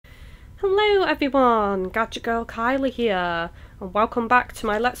Hello everyone, GadgetGirlKylie here, and welcome back to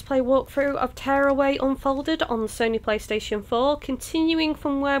my Let's Play walkthrough of Tearaway Unfolded on Sony PlayStation 4, continuing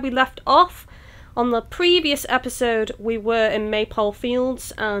from where we left off. On the previous episode we were in Maypole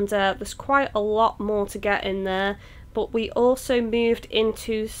Fields, and there's quite a lot more to get in there, but we also moved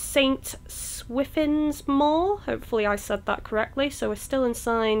into St. Swithin's Moor. Hopefully I said that correctly, so we're still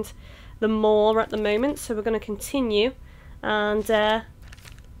inside the Moor at the moment, so we're going to continue and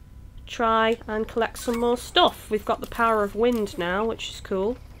try and collect some more stuff. We've got the power of wind now, which is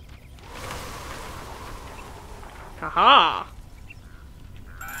cool. Haha!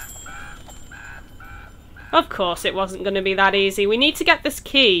 Of course it wasn't going to be that easy. We need to get this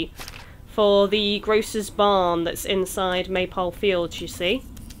key for the grocer's barn that's inside Maypole Fields, you see.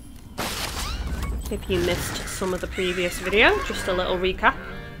 If you missed some of the previous video, just a little recap.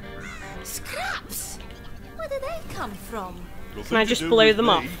 Scraps! Where did they come from? Can I just blow them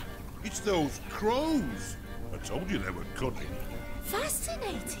off? It's those crows. I told you they were cunning.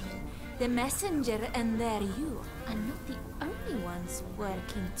 Fascinating. The messenger and there you are not the only ones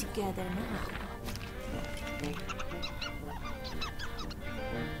working together now.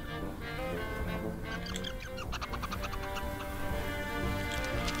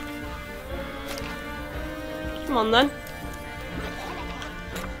 Come on then.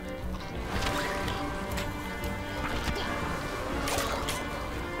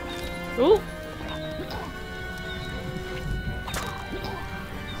 Ooh.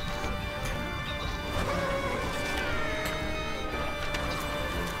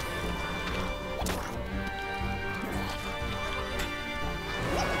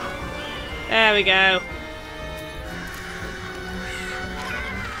 There we go.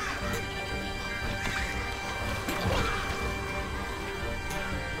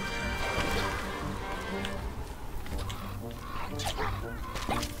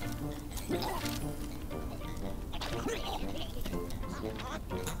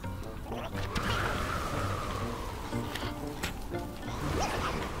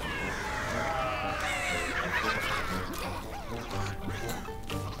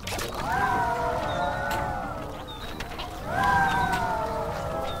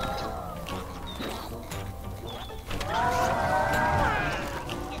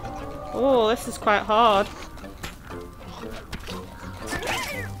 Oh, this is quite hard.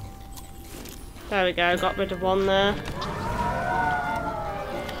 There we go, got rid of one there.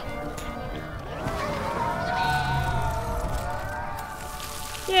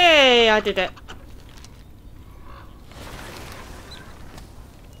 Yay, I did it.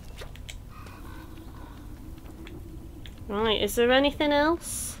 Right, is there anything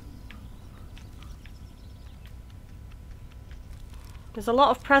else? There's a lot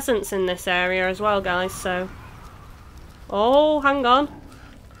of presents in this area as well, guys, so... Oh, hang on.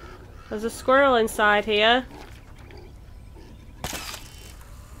 There's a squirrel inside here.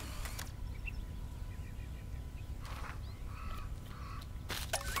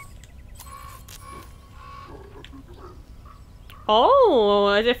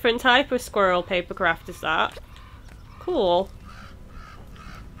 Oh, a different type of squirrel papercraft is that. Cool.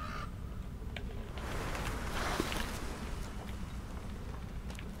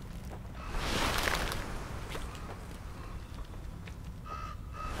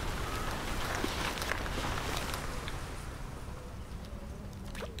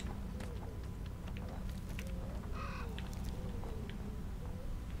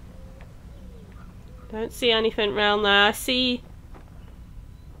 Don't see anything round there. I see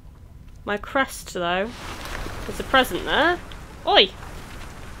my crest though. There's a present there. Oi!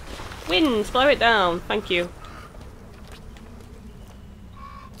 Wind, blow it down. Thank you.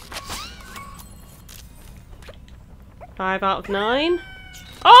 Five out of 9.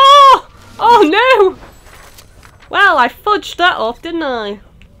 Oh! Oh no! Well, I fudged that up, didn't I?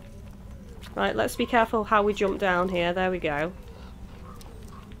 Right, let's be careful how we jump down here. There we go.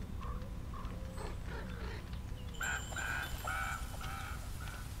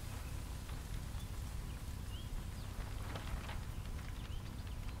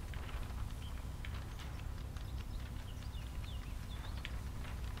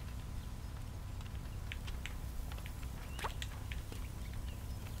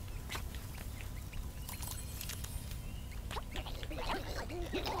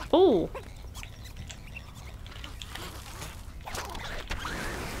 Oh!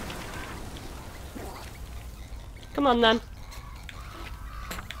 Come on then.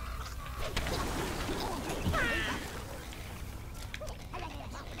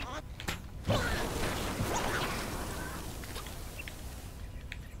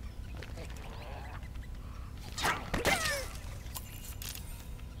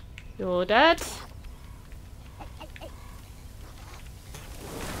 You're dead.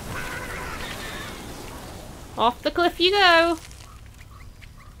 Off the cliff you go.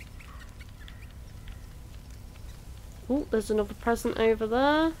 Oh, there's another present over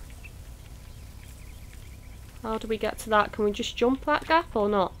there. How do we get to that? Can we just jump that gap or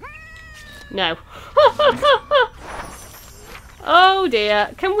not? No. Oh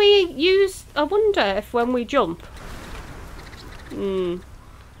dear. Can we use... I wonder if when we jump...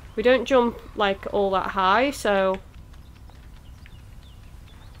 we don't jump like all that high, so...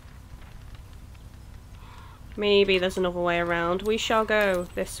 maybe there's another way around. We shall go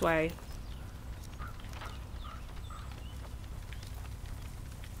this way.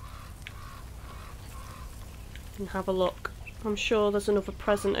 And have a look. I'm sure there's another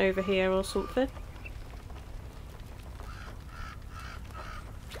present over here or something.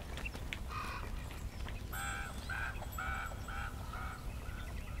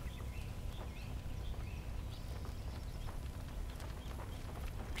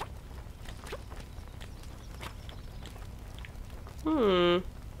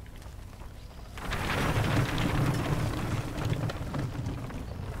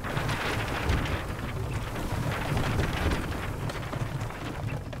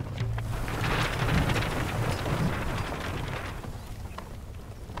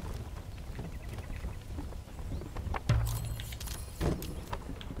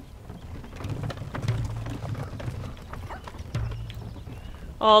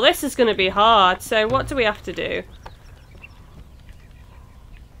 Oh, this is going to be hard. So what do we have to do?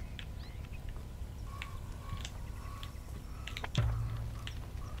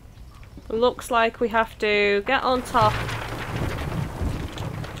 Looks like we have to get on top.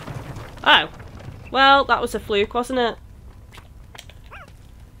 Oh. Well, that was a fluke, wasn't it?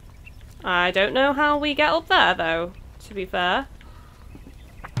 I don't know how we get up there, though, to be fair.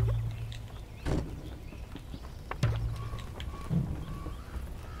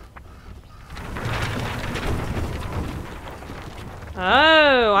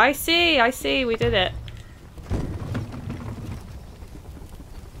 Oh, I see, we did it.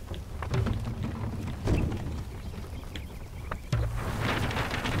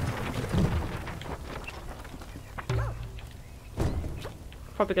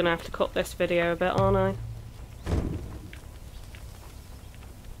 Probably gonna have to cut this video a bit, aren't I?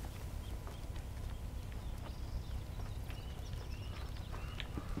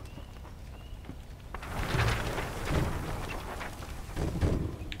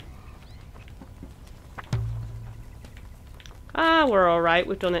 Ah, we're alright,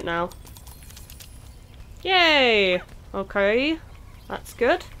 we've done it now. Yay! Okay, that's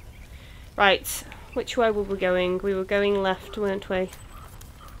good. Right, which way were we going? We were going left, weren't we?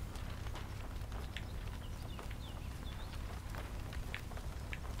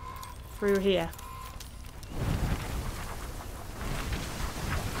 Through here.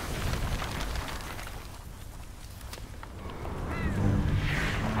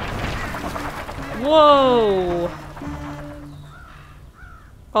 Whoa!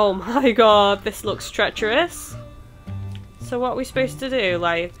 Oh my god, this looks treacherous. So what are we supposed to do?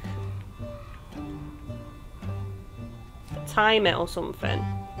 Like... time it or something?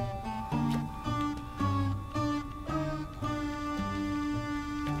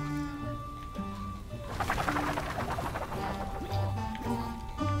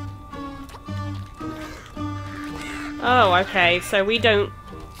 Oh, okay, so we don't...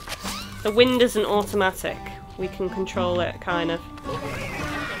 the wind isn't automatic. We can control it, kind of.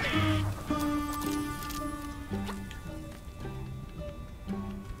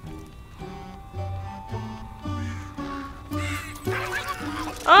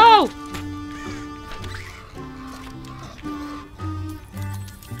 Oh!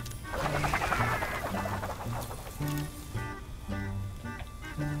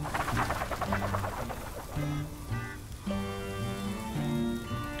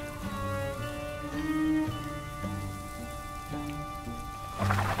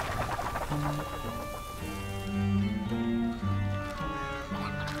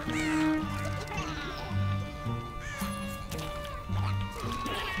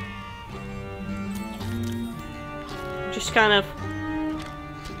 Just kind of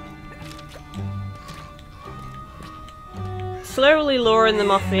slowly luring them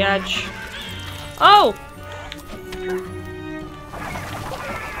off the edge. Oh!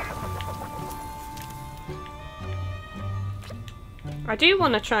 I do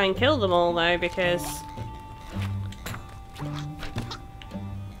want to try and kill them all though, because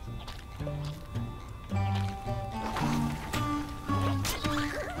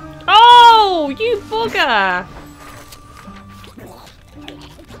oh, you bugger!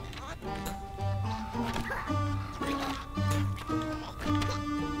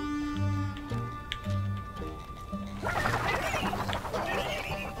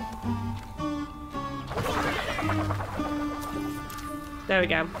 There we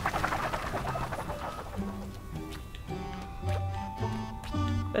go.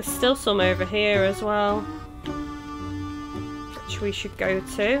 There's still some over here as well, which we should go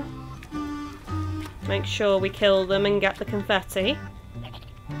to. Make sure we kill them and get the confetti.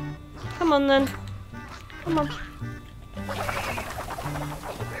 Come on then. Come on.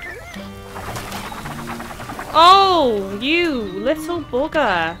 Oh, you little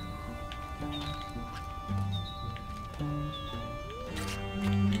bugger.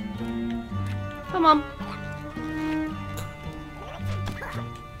 Come on.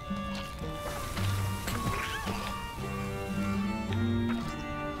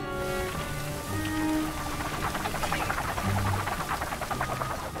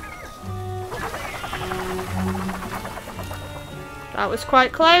 That was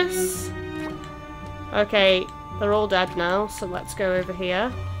quite close. Okay, they're all dead now, so let's go over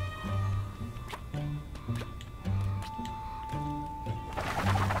here.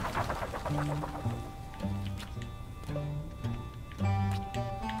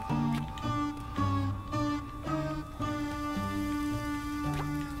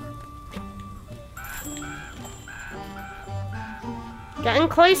 Getting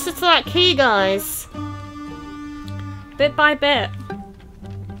closer to that key, guys. Bit by bit.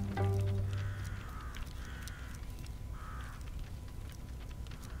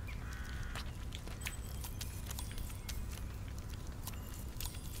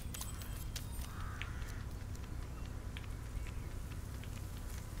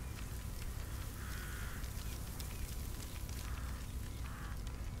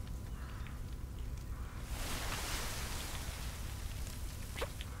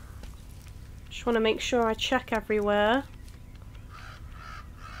 Just want to make sure I check everywhere.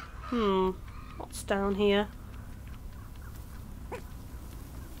 What's down here?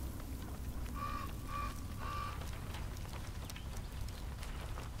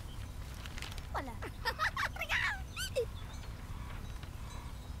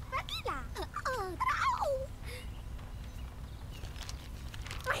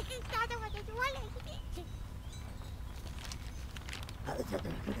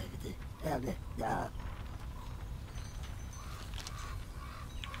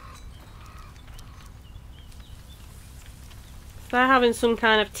 They're having some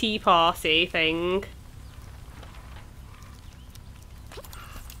kind of tea party thing.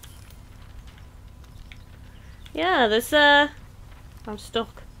 Yeah, there's I'm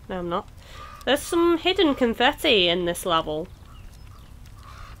stuck. No, I'm not. There's some hidden confetti in this level.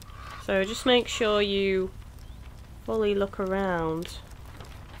 So just make sure you fully look around.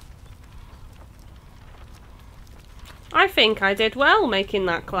 I think I did well making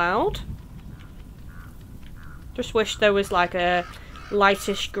that cloud. Just wish there was like a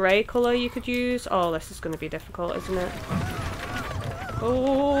lightish grey colour you could use. Oh, this is going to be difficult, isn't it?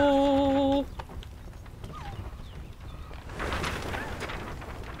 Oh!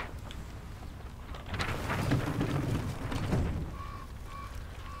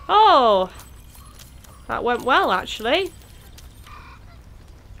 Oh! That went well, actually.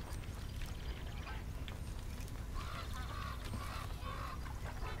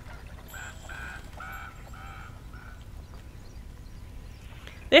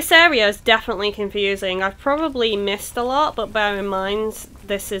 This area is definitely confusing. I've probably missed a lot, but bear in mind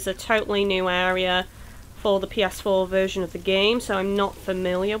this is a totally new area for the PS4 version of the game, so I'm not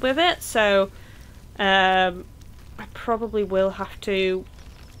familiar with it. So I probably will have to...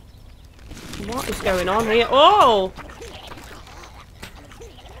 What is going on here? Oh!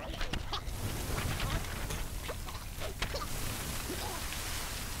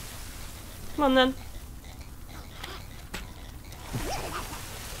 Come on then.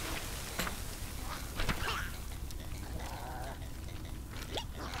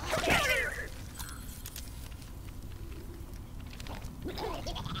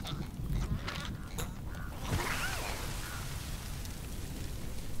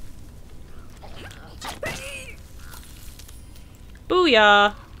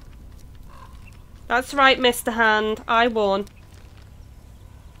 Booyah! That's right, Mr. Hand. I won.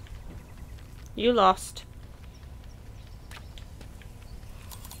 You lost.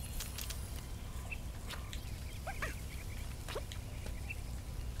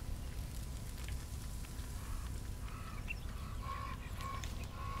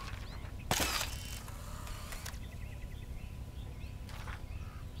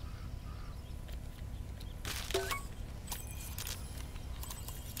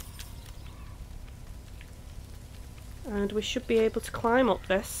 And we should be able to climb up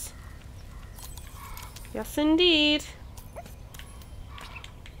this. Yes, indeed.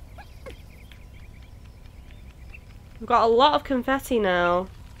 We've got a lot of confetti now.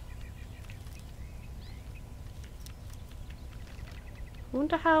 I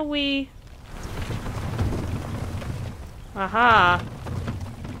wonder how we... Aha!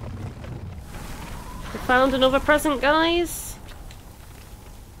 We found another present, guys.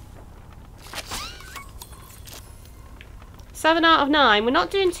 7 out of 9. We're not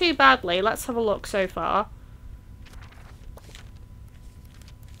doing too badly. Let's have a look so far.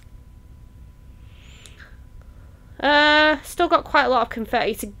 Still got quite a lot of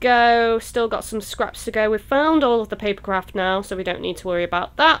confetti to go. Still got some scraps to go. We've found all of the paper craft now, so we don't need to worry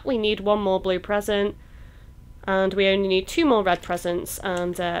about that. We need 1 more blue present. And we only need 2 more red presents.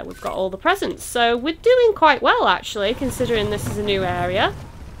 And we've got all the presents. So we're doing quite well, actually, considering this is a new area.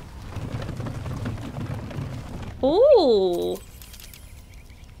 Ooh.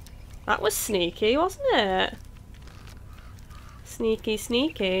 That was sneaky, wasn't it? Sneaky,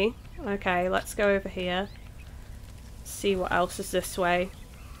 sneaky. Okay, let's go over here. See what else is this way.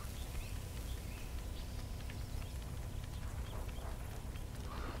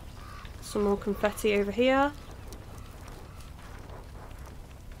 Some more confetti over here.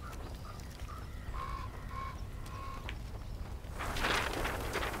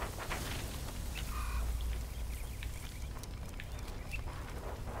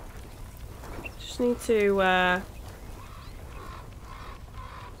 Just need to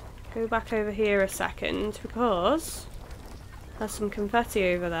go back over here a second because there's some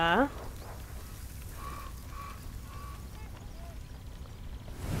confetti over there.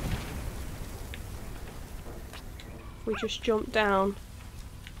 We just jumped down.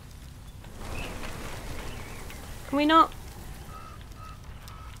 Can we not?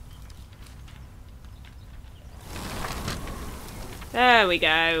 There we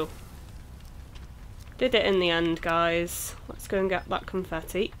go. Did it in the end, guys. Let's go and get that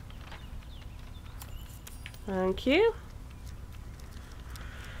confetti. Thank you.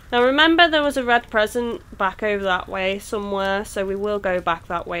 Now remember there was a red present back over that way somewhere, so we will go back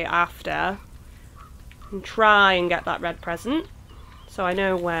that way after and try and get that red present. So I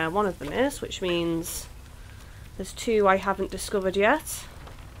know where one of them is, which means there's 2 I haven't discovered yet.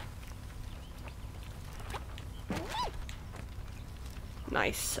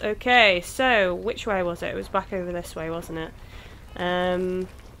 Nice. Okay, so which way was it? It was back over this way, wasn't it?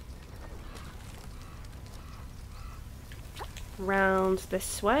 Round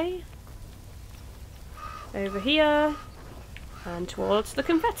this way, over here, and towards the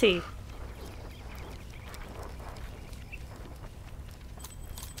confetti.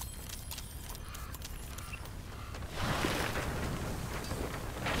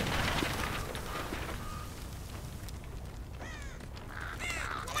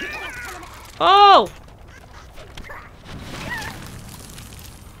 Oh!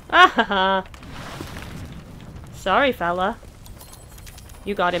 Ah! Sorry, fella.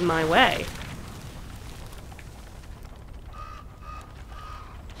 You got in my way.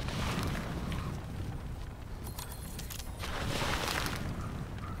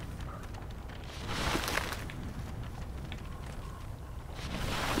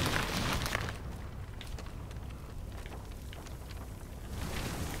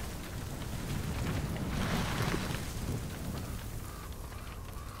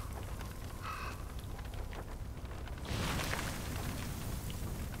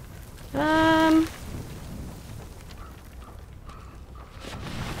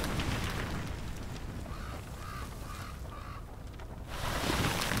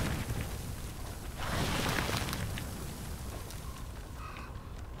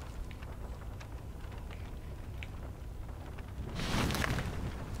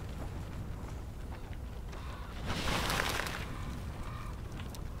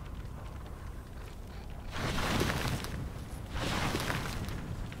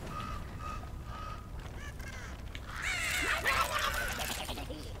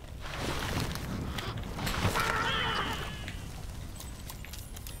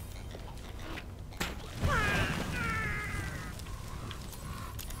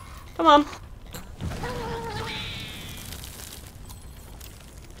 Come on.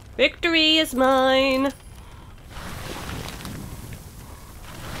 Victory is mine.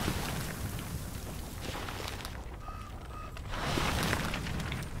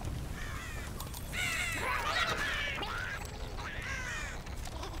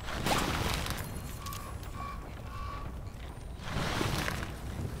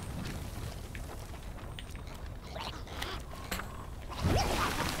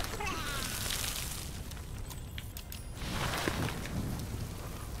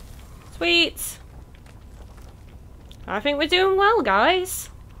 Sweet. I think we're doing well, guys.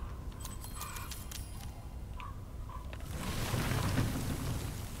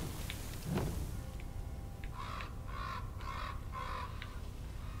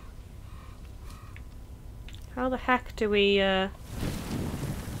 How the heck do we, can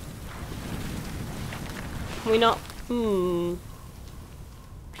we not... I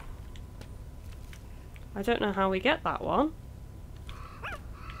don't know how we get that one.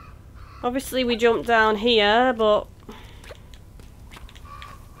 Obviously we jump down here, but...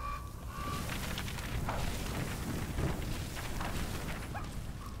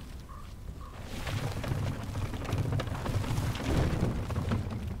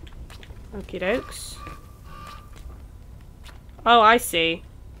 Okie dokes. Oh, I see.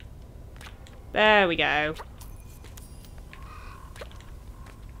 There we go.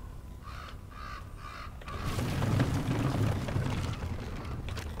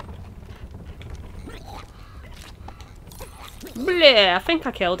 Bleh, I think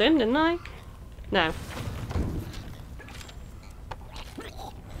I killed him, didn't I? No.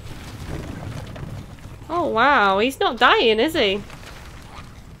 Oh wow, he's not dying, is he?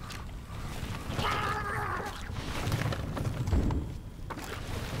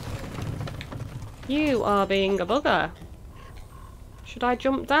 You are being a bugger. Should I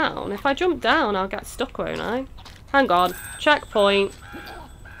jump down? If I jump down, I'll get stuck, won't I? Hang on. Checkpoint.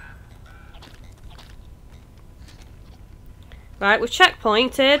 Right, we've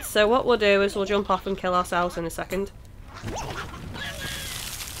checkpointed, so what we'll do is we'll jump off and kill ourselves in a second.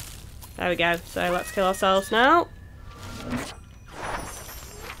 There we go. So let's kill ourselves now.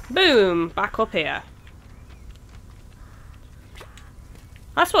 Boom! Back up here.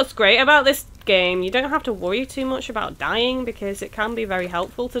 That's what's great about this game. You don't have to worry too much about dying because it can be very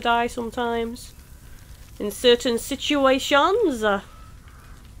helpful to die sometimes. In certain situations.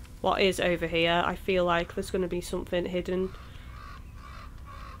 What is over here? I feel like there's going to be something hidden.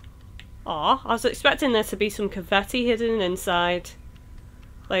 Aw, I was expecting there to be some confetti hidden inside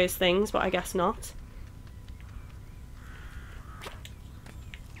those things, but I guess not.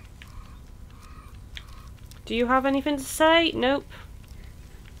 Do you have anything to say? Nope.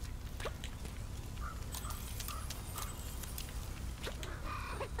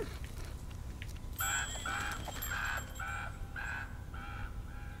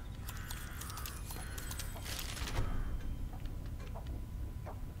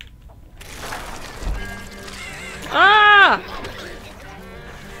 Ah!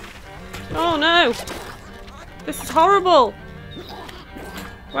 Oh no! This is horrible!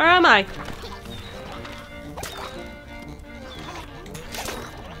 Where am I?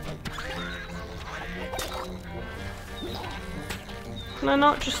 Can I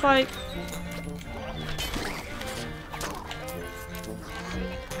not just like...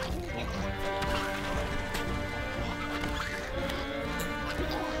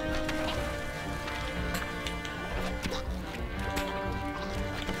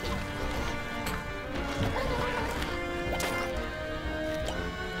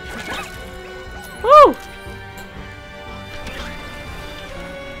 Woo!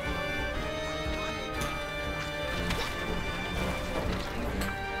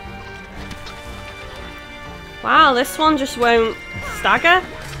 Wow, this one just won't stagger.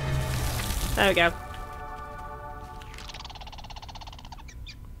 There we go.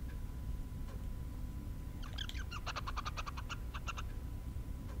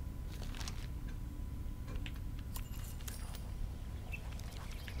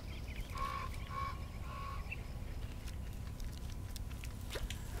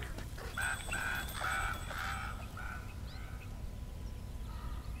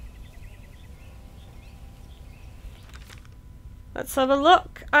 Let's have a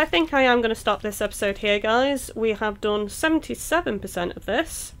look. I think I am going to stop this episode here, guys. We have done 77% of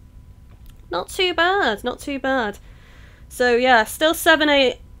this. Not too bad, not too bad. So yeah, still 7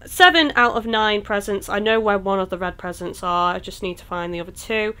 out of 9 presents. I know where one of the red presents are. I just need to find the other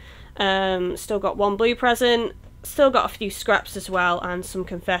 2. Still got 1 blue present. Still got a few scraps as well, and some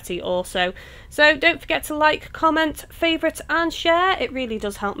confetti also. So don't forget to like, comment, favourite and share. It really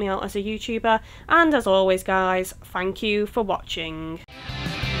does help me out as a YouTuber. And as always guys, thank you for watching.